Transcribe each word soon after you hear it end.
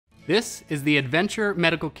This is the Adventure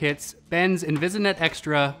Medical Kit's Ben's InvisiNet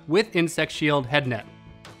XTRA with Insect Shield head net.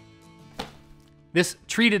 This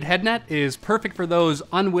treated head net is perfect for those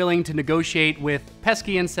unwilling to negotiate with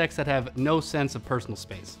pesky insects that have no sense of personal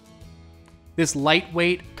space. This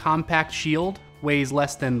lightweight, compact shield weighs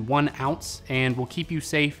less than 1 ounce and will keep you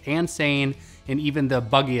safe and sane in even the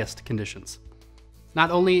buggiest conditions. Not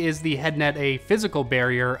only is the head net a physical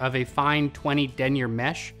barrier of a fine 20 denier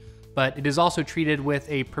mesh, but it is also treated with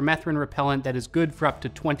a permethrin repellent that is good for up to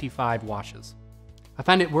 25 washes. I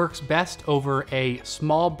find it works best over a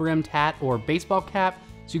small brimmed hat or baseball cap,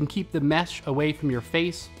 so you can keep the mesh away from your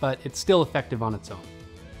face, but it's still effective on its own.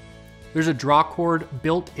 There's a draw cord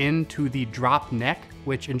built into the drop neck,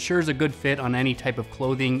 which ensures a good fit on any type of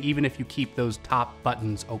clothing, even if you keep those top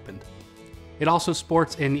buttons opened. It also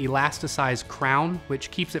sports an elasticized crown,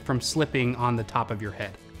 which keeps it from slipping on the top of your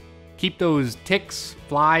head. Keep those ticks,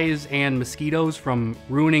 flies, and mosquitoes from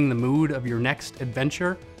ruining the mood of your next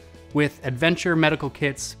adventure with Adventure Medical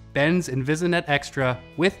Kit's Ben's InvisiNet XTRA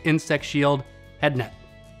with Insect Shield head net.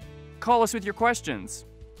 Call us with your questions.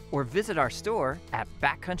 Or visit our store at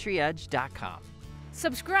backcountryedge.com.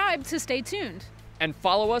 Subscribe to stay tuned. And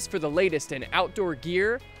follow us for the latest in outdoor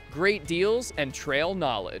gear, great deals, and trail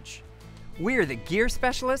knowledge. We're the gear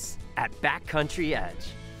specialists at Backcountry Edge.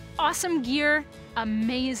 Awesome gear,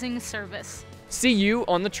 amazing service. See you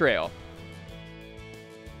on the trail.